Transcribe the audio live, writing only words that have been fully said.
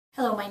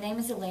Hello, my name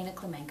is Elena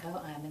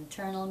Klimenko. I'm an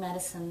internal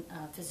medicine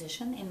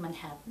physician in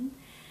Manhattan.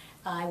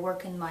 I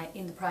work in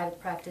the private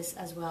practice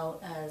as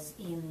well as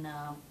in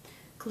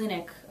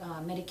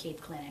Medicaid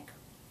clinic.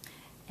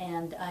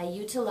 And I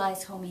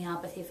utilize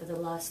homeopathy for the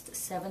last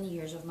 7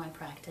 years of my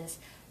practice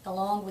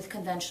along with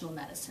conventional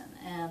medicine.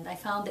 And I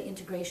found the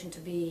integration to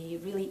be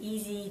really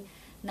easy,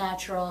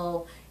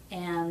 natural,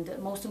 and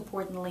most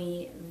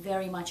importantly,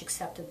 very much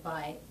accepted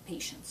by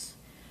patients.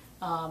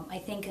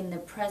 I think in the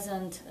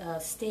present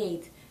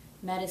state,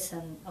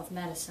 medicine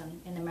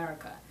in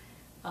America,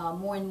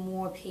 more and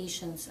more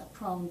patients are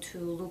prone to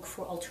look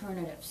for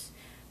alternatives.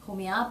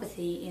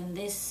 Homeopathy in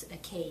this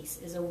case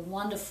is a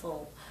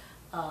wonderful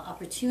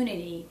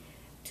opportunity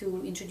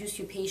to introduce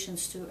your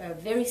patients to a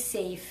very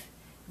safe,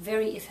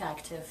 very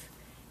effective,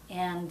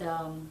 and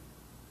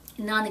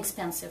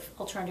non-expensive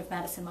alternative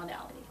medicine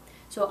modality.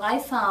 So I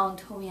found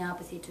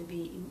homeopathy to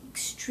be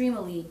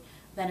extremely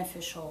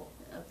beneficial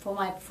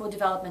for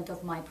development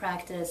of my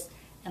practice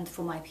and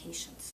for my patients.